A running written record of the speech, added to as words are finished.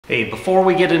Hey, before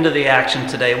we get into the action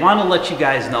today, I want to let you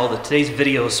guys know that today's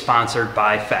video is sponsored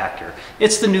by Factor.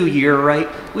 It's the new year, right?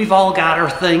 We've all got our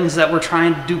things that we're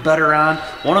trying to do better on.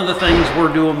 One of the things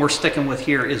we're sticking with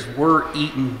here is we're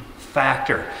eating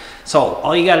Factor. So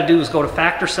all you got to do is go to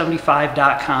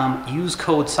factor75.com, use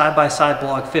code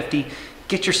SideBySideBlog50,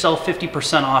 get yourself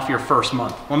 50% off your first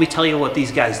month. Let me tell you what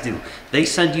these guys do. They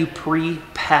send you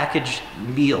pre-packaged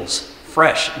meals.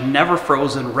 Fresh, never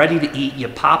frozen, ready to eat. You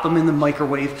pop them in the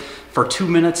microwave for 2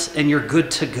 minutes and you're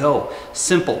good to go.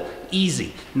 Simple,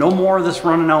 easy. No more of this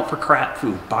running out for crap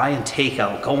food, buying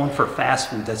takeout, going for fast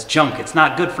food. That's junk. It's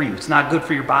not good for you. It's not good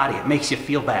for your body. It makes you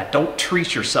feel bad. Don't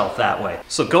treat yourself that way.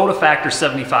 So go to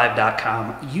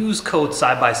factor75.com, use code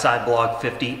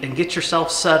SideBySideBlog50 and get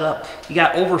yourself set up. You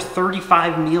got over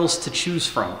 35 meals to choose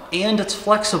from and it's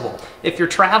flexible. If you're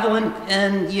traveling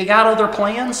and you got other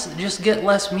plans, just get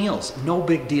less meals. No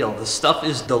big deal. This stuff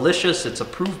is delicious. It's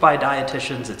approved by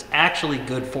dietitians. It's actually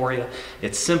good for you.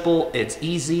 It's simple. It's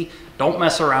easy. Don't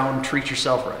mess around. Treat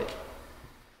yourself right.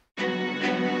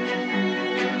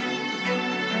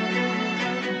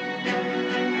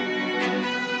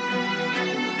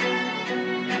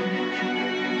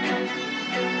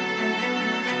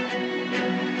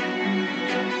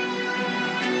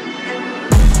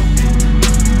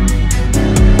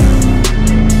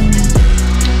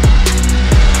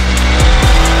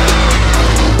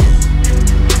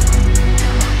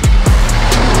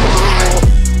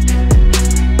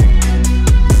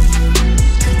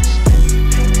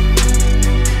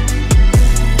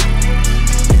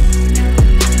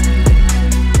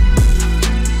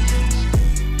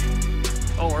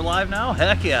 Now?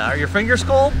 Heck yeah. Are your fingers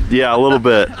cold? Yeah, a little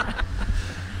bit.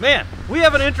 Man, we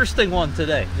have an interesting one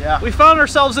today. Yeah. We found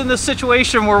ourselves in this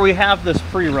situation where we have this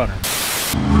pre-runner.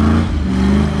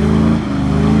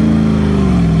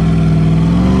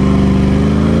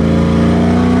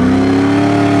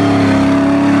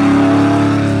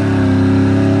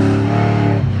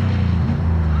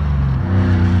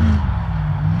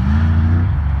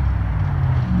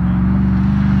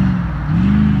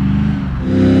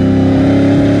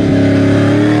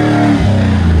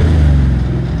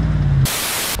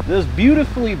 This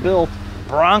beautifully built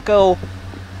Bronco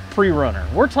pre-runner.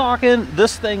 We're talking,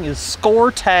 this thing is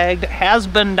score tagged, has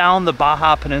been down the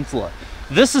Baja Peninsula.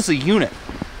 This is a unit.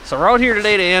 So we're out here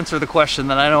today to answer the question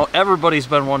that I know everybody's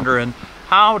been wondering.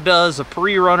 How does a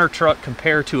pre-runner truck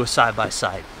compare to a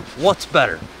side-by-side? What's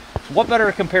better? What better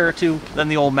to compare it to than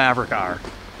the old Maverick R?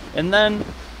 And then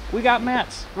we got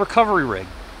Matt's recovery rig.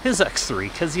 His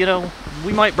X3, because, you know,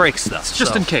 we might break stuff.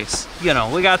 Just in case. You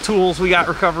know, we got tools, we got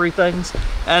recovery things,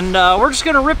 and we're just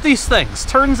going to rip these things.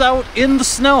 Turns out, in the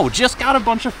snow, just got a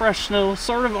bunch of fresh snow,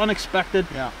 sort of unexpected.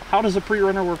 Yeah. How does a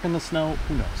pre-runner work in the snow?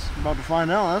 Who knows? About to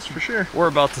find out, that's for sure. We're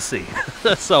about to see.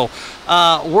 So,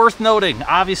 worth noting,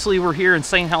 obviously we're here in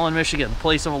St. Helens, Michigan, the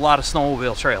place of a lot of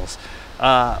snowmobile trails.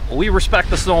 We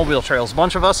respect the snowmobile trails. A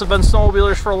bunch of us have been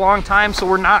snowmobilers for a long time, so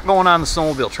we're not going on the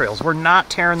snowmobile trails. We're not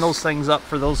tearing those things up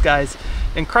for those guys.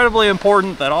 Incredibly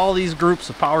important that all these groups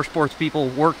of power sports people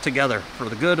work together for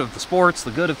the good of the sports,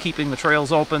 the good of keeping the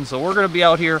trails open. So we're going to be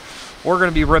out here, we're going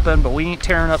to be ripping, but we ain't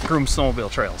tearing up Groom snowmobile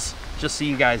trails. Just so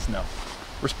you guys know.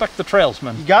 Respect the trails,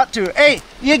 man. You got to. Hey,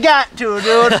 you got to,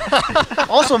 dude.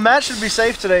 Also, Matt should be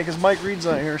safe today because Mike Reed's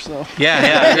not here, so.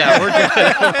 Yeah, we're good.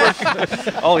 We're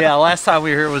good. Oh yeah, last time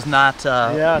we were here was not...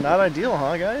 yeah, not ideal,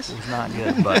 huh, guys? It was not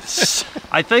good, but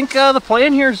I think the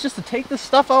plan here is just to take this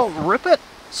stuff out, rip it,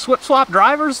 swap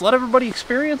drivers, let everybody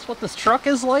experience what this truck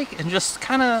is like, and just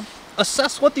kind of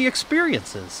assess what the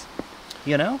experience is.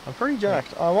 You know? I'm pretty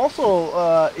jacked. I'm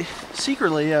also,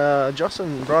 secretly,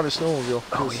 Justin brought his snowmobile.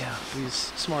 Oh, yeah. He's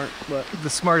smart, but... The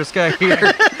smartest guy here.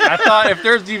 I thought if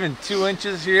there's even 2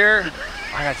 inches here,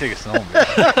 I gotta take a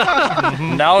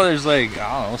snowmobile. Now there's like,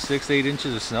 I don't know, 6 to 8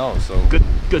 inches of snow, so...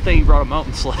 Good thing you brought a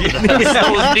mountain sled.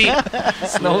 Snow was deep.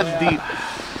 Snow was deep.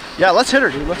 Yeah, let's hit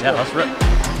her, dude. Let's go. Let's rip.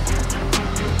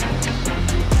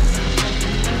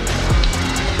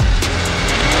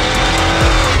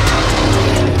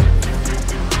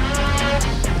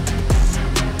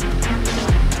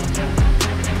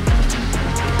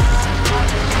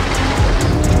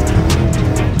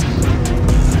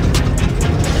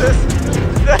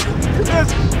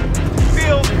 This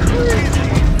feels crazy.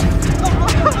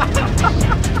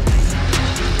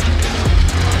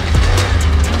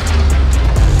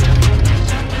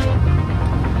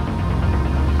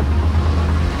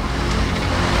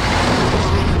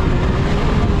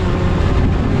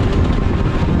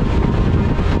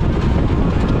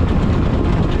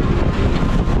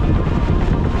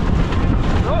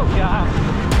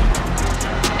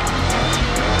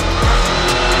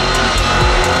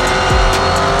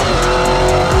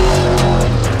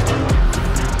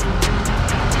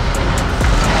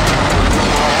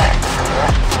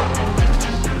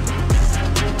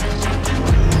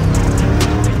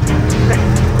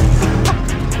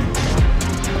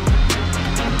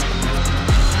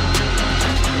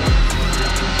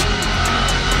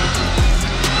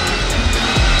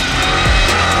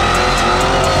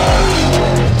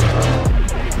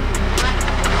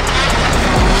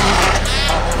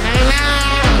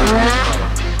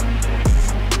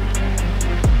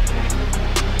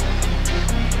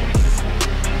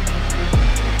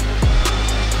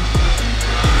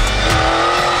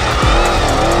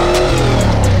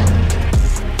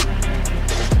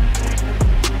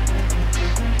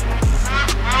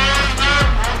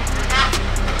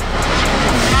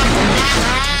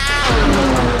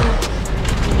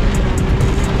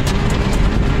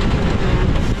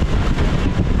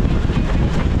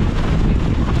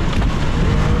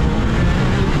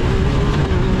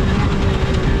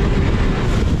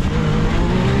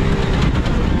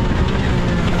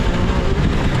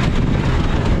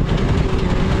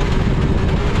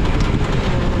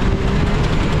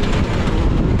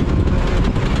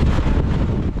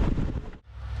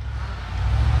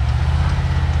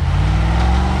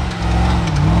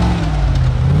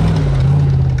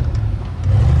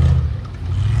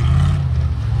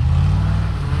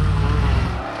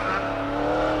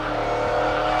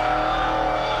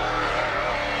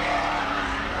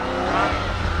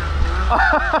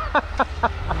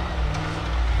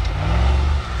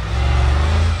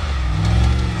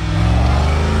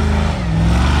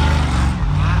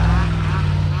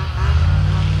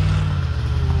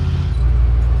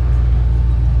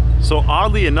 So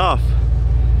oddly enough,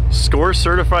 Score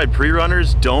certified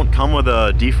pre-runners don't come with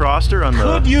a defroster on the...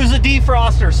 Could use a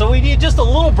defroster, so we need just a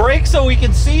little break so we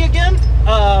can see again.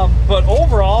 But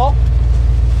overall,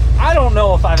 I don't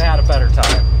know if I've had a better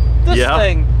time. This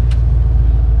thing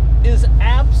is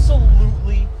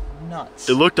absolutely nuts.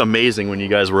 It looked amazing when you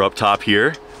guys were up top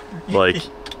here. Like,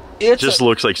 it just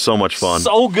looks like so much fun.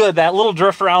 So good. That little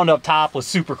drift around up top was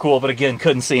super cool, but again,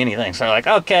 couldn't see anything. So I'm like,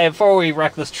 okay, before we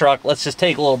wreck this truck, let's just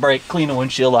take a little break, clean the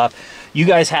windshield off. You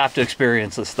guys have to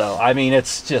experience this, though. I mean,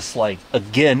 it's just like,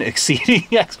 again, exceeding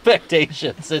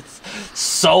expectations. It's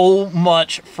so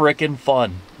much freaking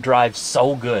fun. Drives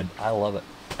so good. I love it.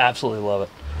 Absolutely love it.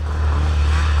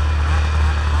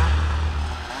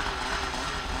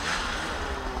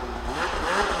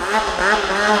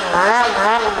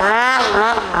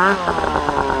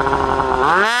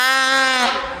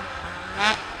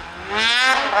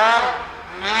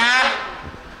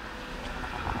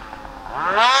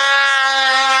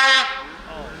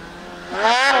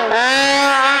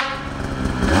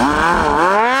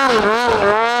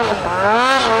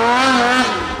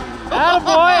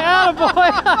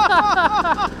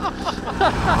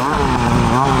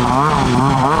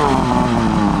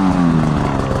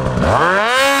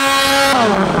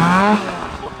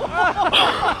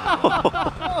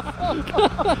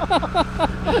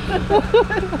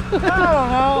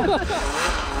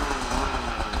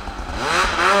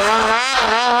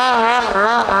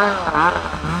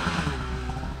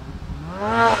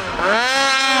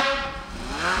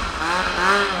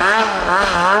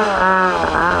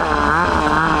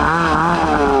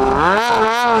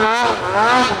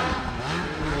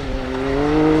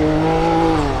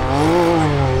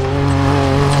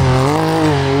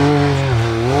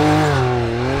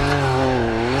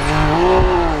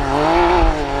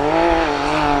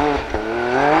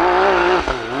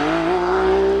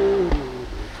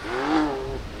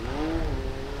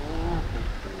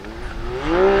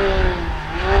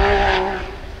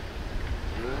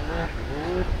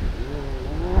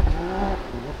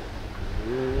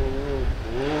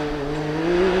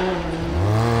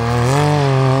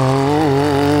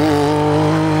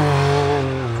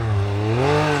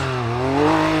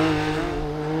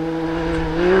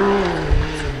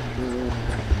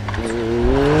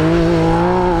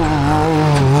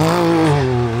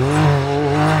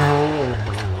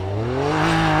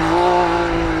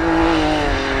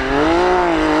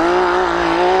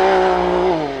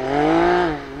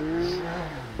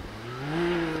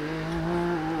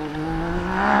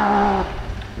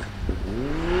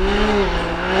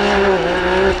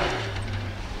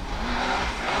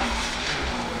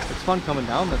 Fun coming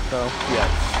down this though. Yeah.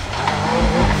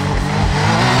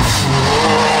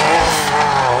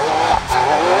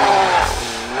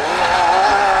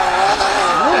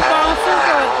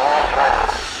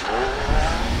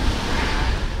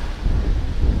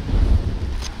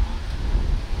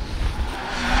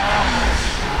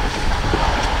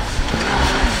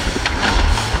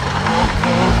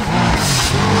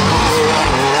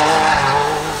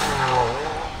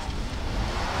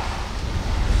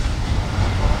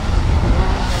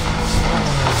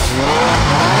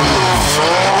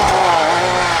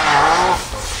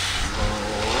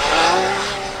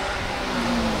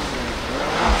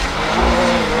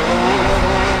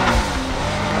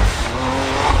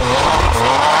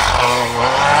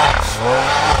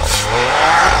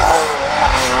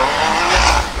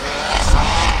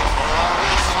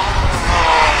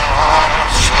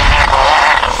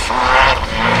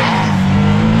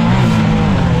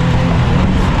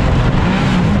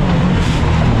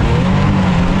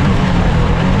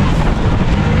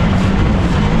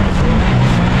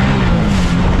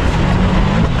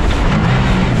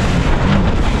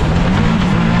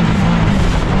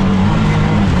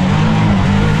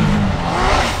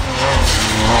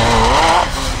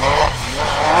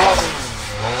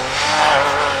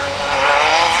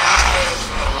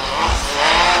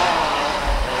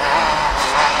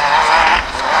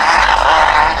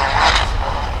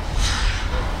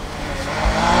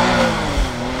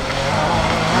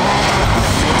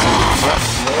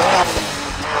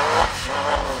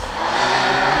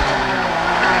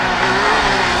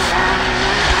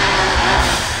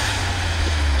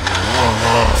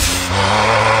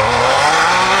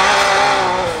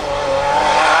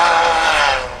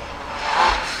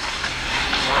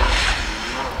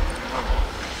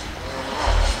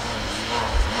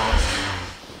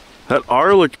 That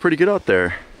R looked pretty good out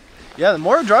there. Yeah, the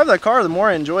more I drive that car, the more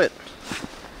I enjoy it.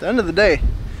 At the end of the day,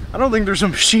 I don't think there's a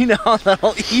machine out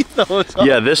that'll eat those.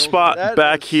 Yeah, this spot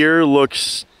back here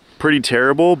looks pretty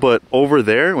terrible, but over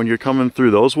there, when you're coming through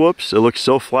those whoops, it looks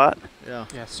so flat. Yeah.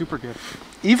 Yeah, super good.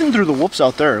 Even through the whoops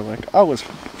out there, like, I was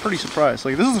pretty surprised.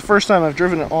 Like, this is the first time I've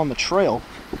driven it on the trail,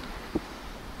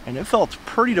 and it felt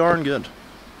pretty darn good.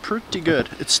 Pretty good.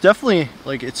 It's definitely,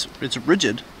 like, it's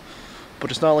rigid,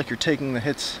 but it's not like you're taking the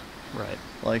hits. Right.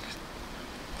 Like,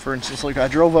 for instance, like I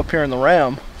drove up here in the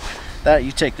Ram, that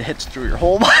you take the hits through your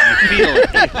whole body. You feel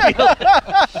it. You feel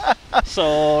it.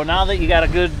 So now that you got a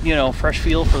good, you know, fresh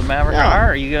feel for the Maverick car,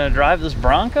 are you gonna drive this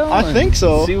Bronco? I think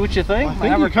so. See what you think. I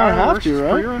think you kind of have to,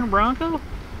 right? Pre-runner Bronco.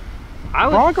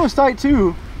 Bronco's tight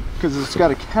too, because it's got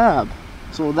a cab.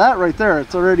 So that right there,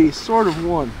 it's already sort of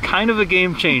one. Kind of a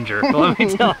game changer. Let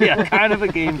me tell you, kind of a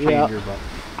game changer. But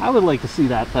I would like to see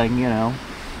that thing, you know,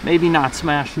 maybe not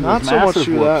smash through those massive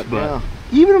whoops, but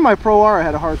even in my Pro R, I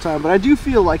had a hard time. But I do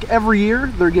feel like every year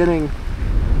they're getting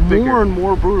bigger. More and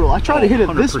more brutal. I try to hit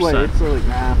it this way. It's like,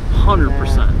 nah.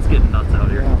 100%. It's getting nuts out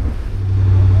here. Yeah.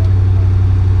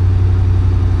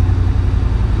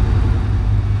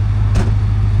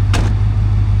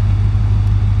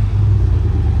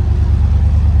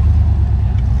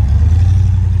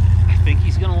 I think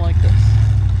he's gonna like this.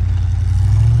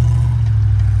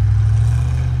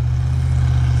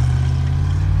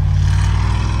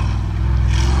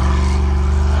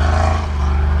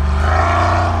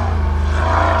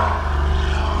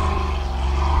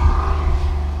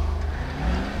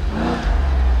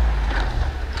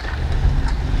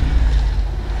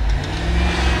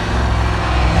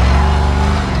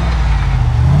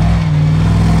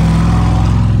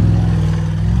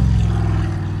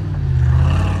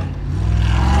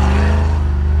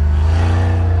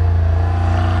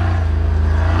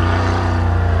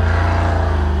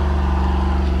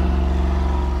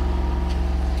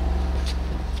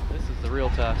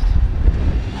 Test.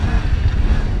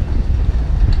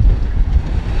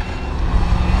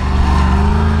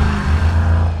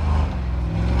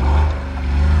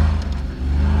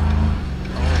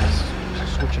 Oh,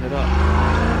 switching it up.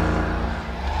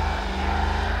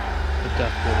 The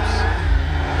death whoops.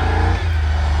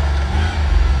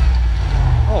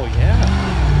 Oh yeah.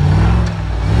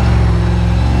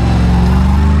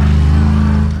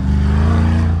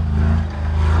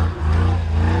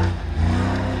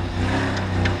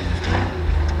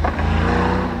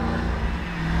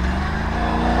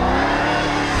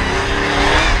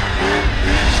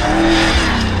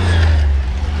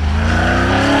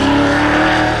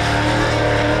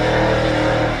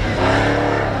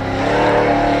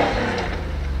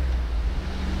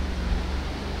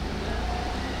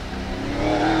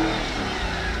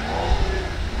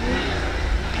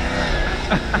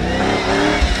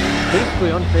 Basically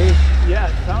unfazed. Yeah,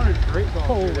 it sounded great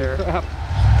going through there. Crap.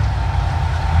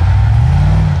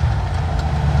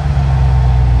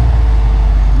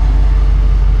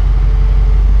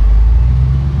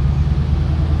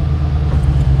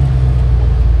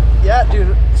 Yeah,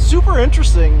 dude, super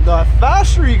interesting. The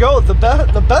faster you go, the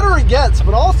better it gets.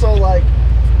 But also, like,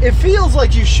 it feels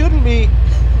like you shouldn't be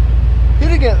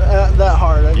hitting it that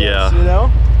hard. I guess, you know,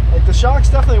 like the shocks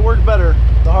definitely work better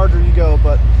the harder you go,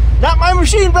 but not my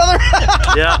machine, brother.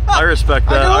 Yeah, I respect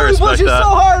that. I respect that. So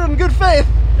hard in good faith.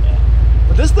 Yeah.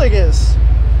 But this thing is.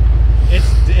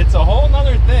 It's a whole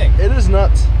nother thing. It is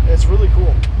nuts. It's really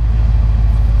cool.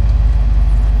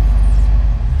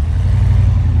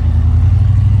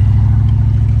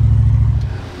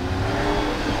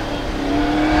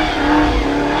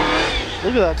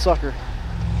 Look at that sucker.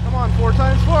 Come on,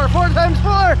 4x4,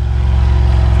 4x4.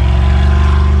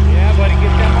 Yeah, buddy,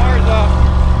 get them R's up.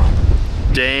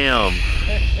 Damn.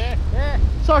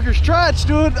 Sucker stretch,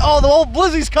 dude. Oh, the old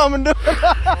Blizzy's coming, dude.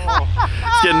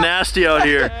 It's getting nasty out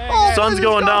here. Oh, Sun's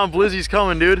going down, Blizzy's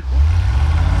coming, dude.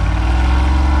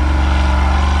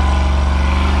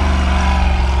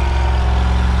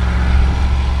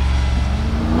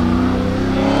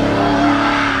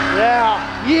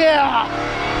 Yeah, yeah.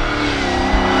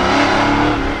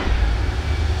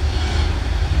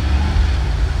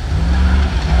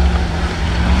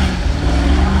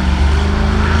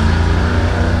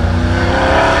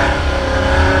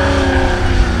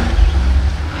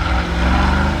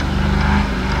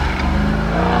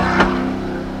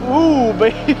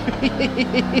 Baby,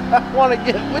 I want to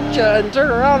get with you and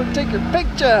turn around and take your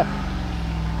picture.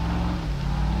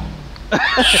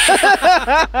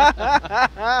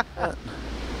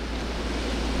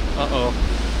 Uh-oh.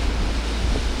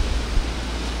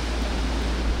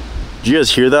 Did you guys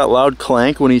hear that loud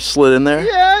clank when he slid in there?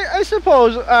 Yeah, I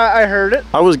suppose I heard it.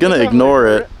 I was gonna ignore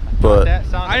it, but That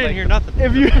sounded I didn't like hear nothing.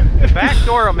 If you the back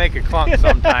door will make a clunk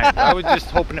sometimes. I was just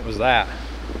hoping it was that.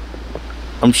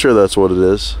 I'm sure that's what it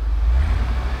is.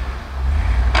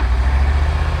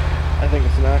 I think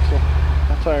it's an axle.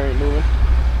 That tire ain't moving.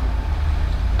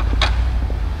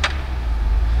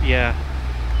 Yeah,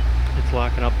 it's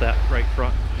locking up that right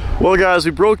front. Well, guys,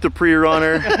 we broke the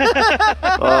pre-runner.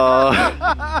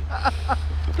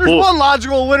 There's one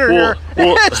logical winner here.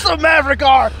 It's the Maverick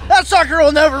R. That sucker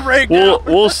will never break down.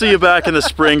 We'll see you back in the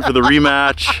spring for the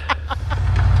rematch.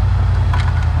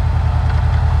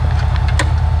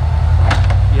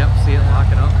 Yep, see it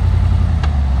locking up.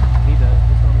 Need to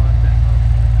just unlock that.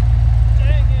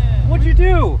 Dang it! What'd you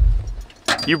do?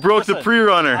 You broke the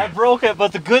pre-runner. I broke it,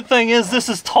 but the good thing is this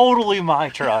is totally my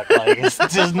truck. Like it's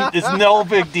no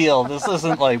big deal. This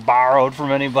isn't like borrowed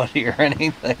from anybody or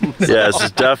anything. So. Yeah, this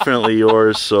is definitely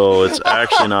yours, so it's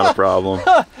actually not a problem.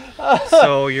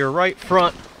 So your right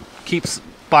front keeps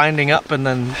binding up and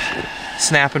then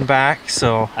snapping back,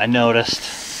 so I noticed.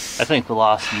 I think we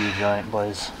lost you, giant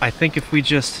boys. I think if we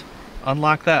just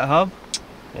unlock that hub,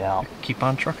 Yeah, keep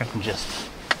on trucking. just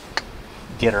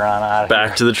get her on out of here.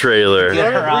 Back to the trailer.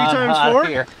 Get her Three on times out of four?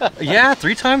 here. Yeah,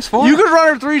 3 times 4. You could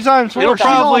run her 3 times 4. It'll She's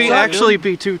all probably set, actually dude.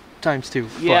 be 2 times 2.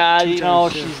 but- Yeah, you know,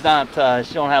 2 times, she's not.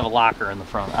 She don't have a locker in the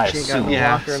front. I She ain't got assume. no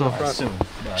Yeah, locker in so- the I front. assume.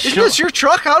 but- Is this your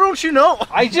truck? How don't you know?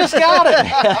 I just got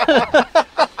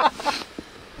it.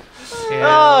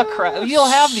 Oh crap! You'll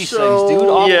have these things, dude.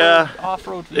 Off-road, Yeah.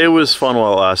 off-road. It was fun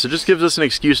while it lasted. It just gives us an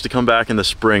excuse to come back in the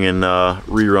spring and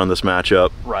rerun this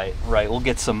matchup. Right, right. We'll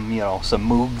get some, some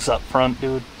Moogs up front,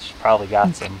 dude. She probably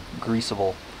got some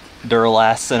greasable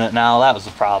Duralasts in it now. That was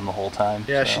the problem the whole time.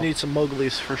 Yeah, so. she needs some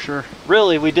Mowgli's for sure.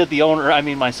 Really, we did the owner, I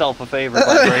mean myself, a favor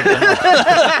by breaking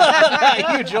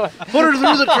it. You join. Put her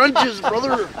through the trenches,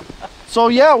 brother. So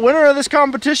yeah, winner of this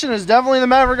competition is definitely the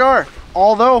Maverick R.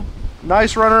 Although,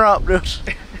 nice runner-up, dude.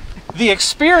 The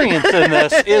experience in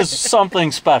this is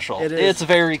something special. It is. It's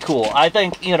very cool. I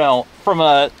think, from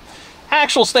a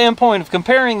actual standpoint of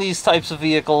comparing these types of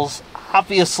vehicles,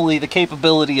 obviously the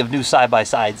capability of new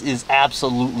side-by-sides is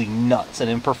absolutely nuts. And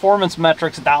in performance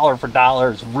metrics, dollar for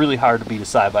dollar, it's really hard to beat a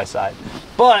side-by-side.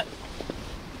 But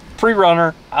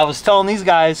pre-runner, I was telling these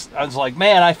guys, I was like,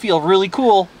 man, I feel really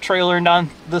cool trailering down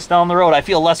the road. I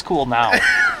feel less cool now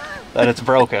that it's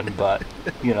broken, but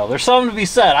there's something to be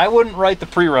said. I wouldn't write the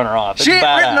pre-runner off. It's She ain't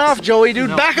badass. written off, Joey, dude.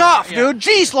 No. Back off, Yeah. dude.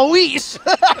 Jeez Louise.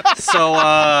 So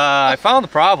I found the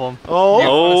problem.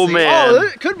 Oh, see? man. Oh,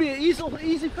 it could be an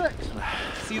easy fix.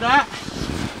 See that?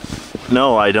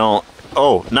 No, I don't.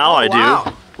 Oh, now I do.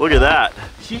 wow. Look at that.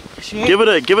 She ain't, Give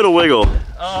it a wiggle.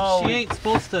 Oh, she ain't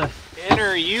supposed to.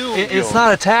 enter you. It's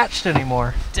not attached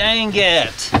anymore. Dang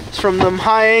it. It's from them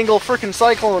high-angle freaking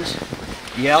cyclones.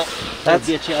 Yep. That'll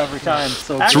get you every time.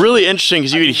 So It's really interesting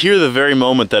because you could hear the very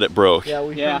moment that it broke. Yeah,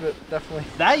 we Yeah. heard it, definitely.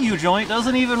 That U-joint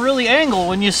doesn't even really angle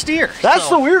when you steer. That's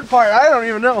so, the weird part. I don't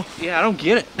even know. yeah, I don't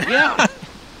get it. Yeah.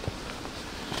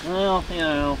 Well,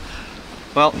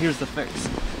 Well, here's the fix.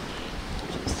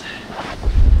 Just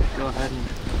go ahead and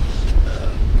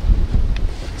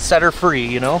set her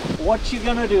free, what you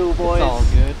gonna do, boys? It's all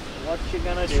good. What you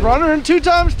gonna do? Just run her in 2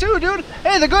 times 2, dude.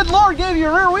 Hey, the good Lord gave you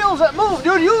rear wheels that move,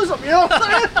 dude. Use them, you know what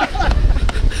I'm saying?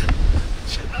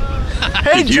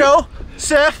 Hey, Did you- Joe.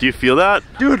 Seth. Do you feel that?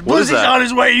 Dude, What is Blizzy's that? on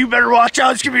his way. You better watch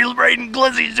out. It's going to be raining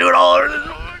glizzies, dude, all over this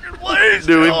fucking place.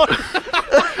 Dude,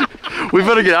 dude. we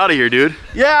better get out of here, dude.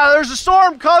 Yeah, there's a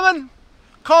storm coming.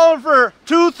 Calling for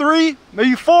 2, 3,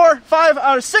 maybe 4, 5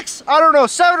 out of 6. I don't know,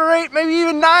 7 or 8, maybe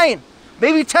even 9.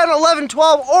 Maybe 10, 11,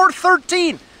 12, or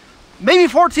 13. Maybe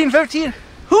 14, 15.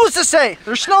 Who's to say?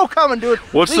 There's snow coming, dude.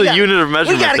 What's the unit of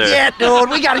measurement We gotta there? get, dude.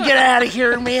 We gotta get out of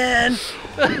here, man.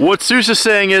 What Seuss is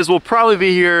saying is we'll probably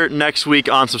be here next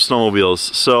week on some snowmobiles.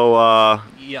 So,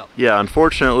 Yep. yeah,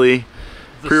 unfortunately,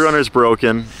 pre-runner's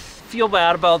broken. Feel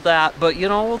bad about that, but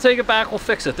we'll take it back. We'll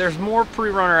fix it. There's more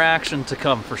pre-runner action to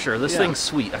come for sure. This thing's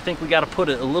sweet. I think we got to put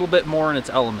it a little bit more in its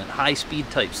element, high-speed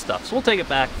type stuff. So we'll take it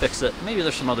back, fix it. Maybe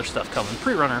there's some other stuff coming.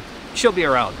 Pre-runner, she'll be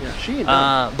around. Yeah, she ain't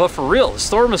done. But for real, the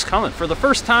storm is coming. For the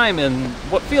first time in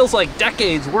what feels like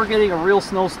decades, we're getting a real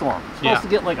snowstorm. We're supposed to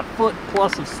get like a foot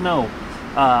plus of snow,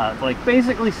 like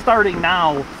basically starting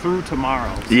now through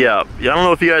tomorrow. Yeah, I don't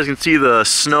know if you guys can see the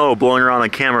snow blowing around on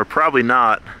camera. Probably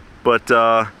not, but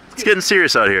it's getting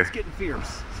serious out here. It's getting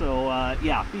fierce. So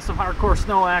yeah, be some hardcore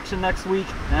snow action next week.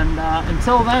 And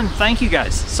until then, thank you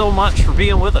guys so much for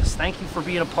being with us. Thank you for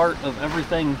being a part of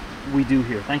everything we do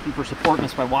here. Thank you for supporting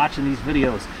us by watching these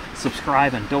videos,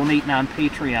 subscribing, donating on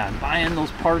Patreon, buying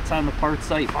those parts on the parts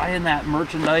site, buying that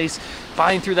merchandise,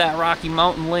 buying through that Rocky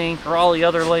Mountain link or all the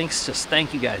other links. Just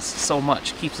thank you guys so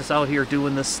much. Keeps us out here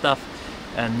doing this stuff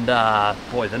And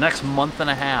boy, the next month and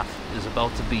a half is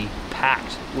about to be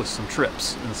packed with some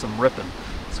trips and some ripping.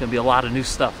 It's gonna be a lot of new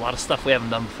stuff, a lot of stuff we haven't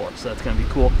done before, so that's gonna be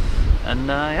cool. And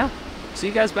yeah, see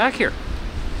you guys back here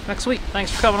next week.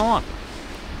 Thanks for coming along.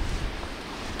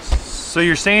 So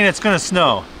you're saying it's gonna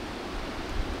snow?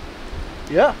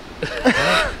 Yeah.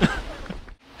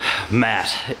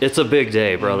 Matt, it's a big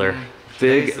day, brother.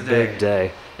 Big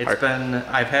day.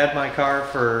 I've had my car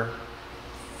for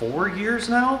 4 years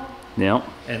now. Yep.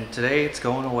 And today it's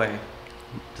going away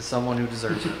to someone who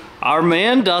deserves it. Our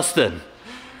man Dustin,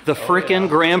 the frickin'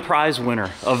 grand prize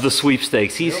winner of the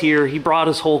sweepstakes. He's here. He brought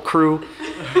his whole crew.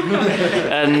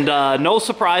 And no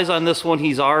surprise on this one,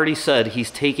 he's already said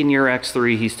he's taking your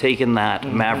X3, he's taking that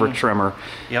Maverick trimmer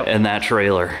and that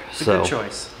trailer. It's a good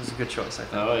choice. It's a good choice, I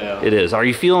think. Oh yeah. It is. Are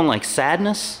you feeling like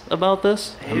sadness about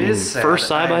this? It is sad. First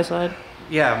side-by-side?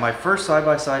 Yeah, my first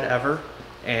side-by-side ever,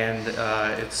 and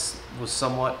it was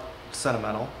somewhat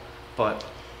sentimental, but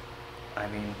I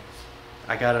mean,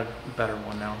 I got a better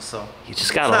one now, so You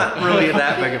just gotta, it's not really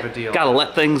that big of a deal. gotta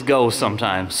let things go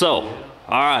sometimes. So,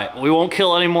 all right, we won't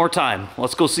kill any more time.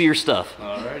 Let's go see your stuff.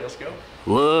 All right, let's go.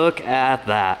 Look at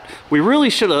that. We really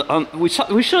should have we should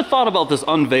have thought about this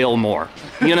unveil more,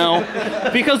 you know?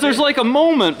 Because there's like a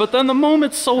moment, but then the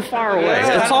moment's so far away.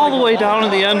 It's all the way down to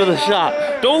the end of the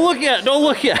shot. Don't look yet, don't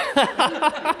look yet.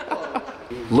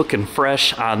 Looking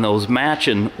fresh on those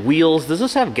matching wheels. Does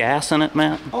this have gas in it,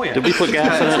 Matt? Oh yeah. Did we put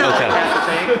gas in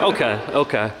it? Okay.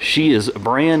 Okay. She is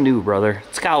brand new, brother.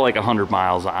 It's got like 100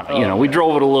 miles on it. You know, we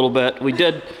drove it a little bit. We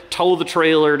did tow the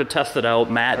trailer to test it out.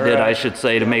 Matt did, I should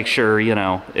say, to make sure, you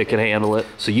know, it could handle it.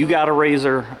 So you got a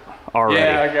Razor already,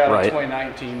 Yeah, I got right? a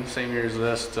 2019, same year as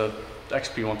this, to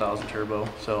XP 1000 turbo.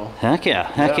 So Heck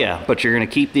yeah. But you're gonna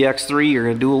keep the X3. You're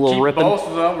gonna do a little keep ripping. both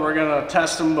of them. We're gonna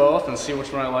test them both and see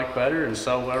which one I like better, and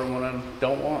sell whatever one I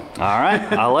don't want. All right,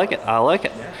 I like it. I like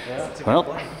it.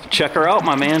 Well, check her out,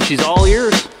 my man. She's all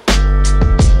ears.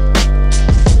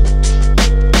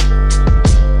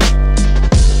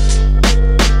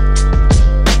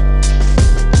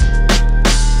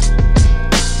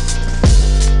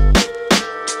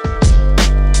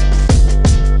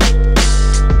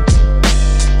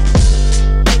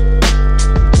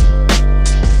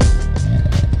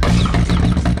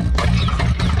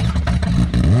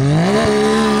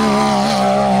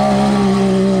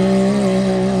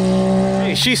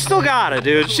 She still got it,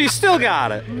 dude. She still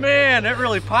got it. Man, it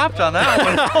really popped on that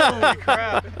one. Holy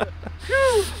crap.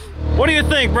 What do you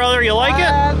think, brother? You like it?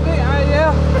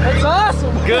 Yeah, it's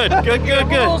awesome. Good. I'm a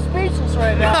little speechless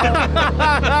right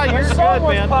now. You're There's so good,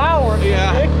 much man. power. It's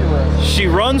ridiculous. She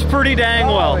runs pretty dang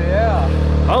well. Oh, yeah.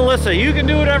 Oh, listen, you can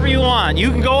do whatever you want.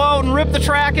 You can go out and rip the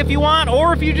track if you want,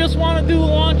 or if you just want to do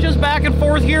launches back and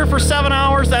forth here for 7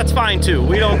 hours, that's fine too.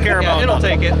 We don't care about it'll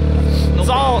nothing. take it. It's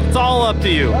all up to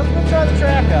you. Let's go try the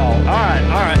track out. All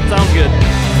right, sounds good.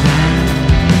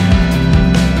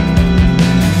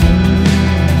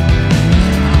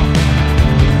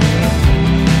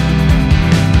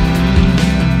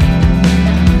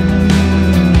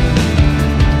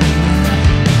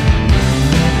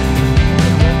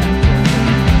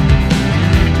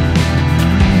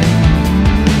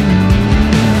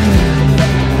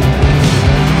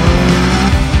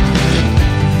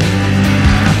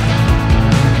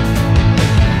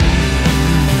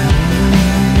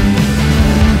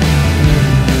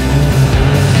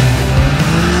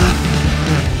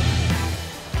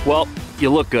 Well,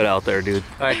 you look good out there, dude.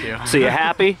 Thank you. So you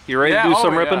happy? You ready to do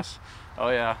some ripping? Yes. Oh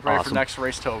yeah, ready Awesome. for next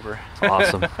Racetober.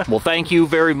 Awesome. Well, thank you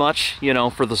very much, you know,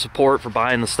 for the support, for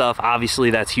buying the stuff. Obviously,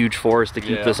 that's huge for us to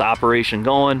keep this operation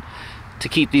going, to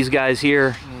keep these guys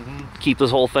here, keep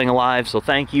this whole thing alive. So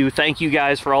thank you. Thank you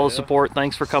guys for all the support.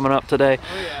 Thanks for coming up today.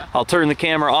 I'll turn the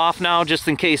camera off now just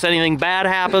in case anything bad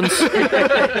happens.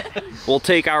 We'll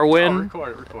take our win.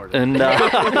 Record it.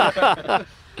 And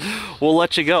we'll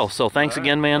let you go. So thanks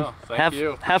again, man. Thank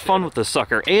you. Have fun with this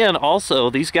sucker. And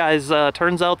also, these guys,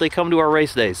 turns out they come to our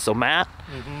race days. So Matt,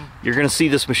 you're gonna see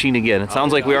this machine again. It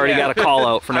sounds like we already got a call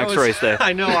out for next race day.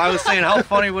 I know. I was saying, how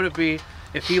funny would it be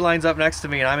if he lines up next to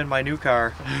me and I'm in my new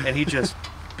car and he just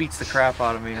beats the crap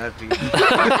out of me? That'd be.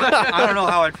 I don't know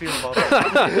how I'd feel about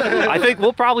that. I think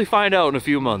we'll probably find out in a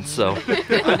few months. So I'm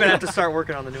gonna have to start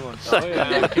working on the new one. Oh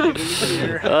yeah.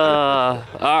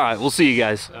 all right, we'll see you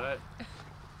guys. All right.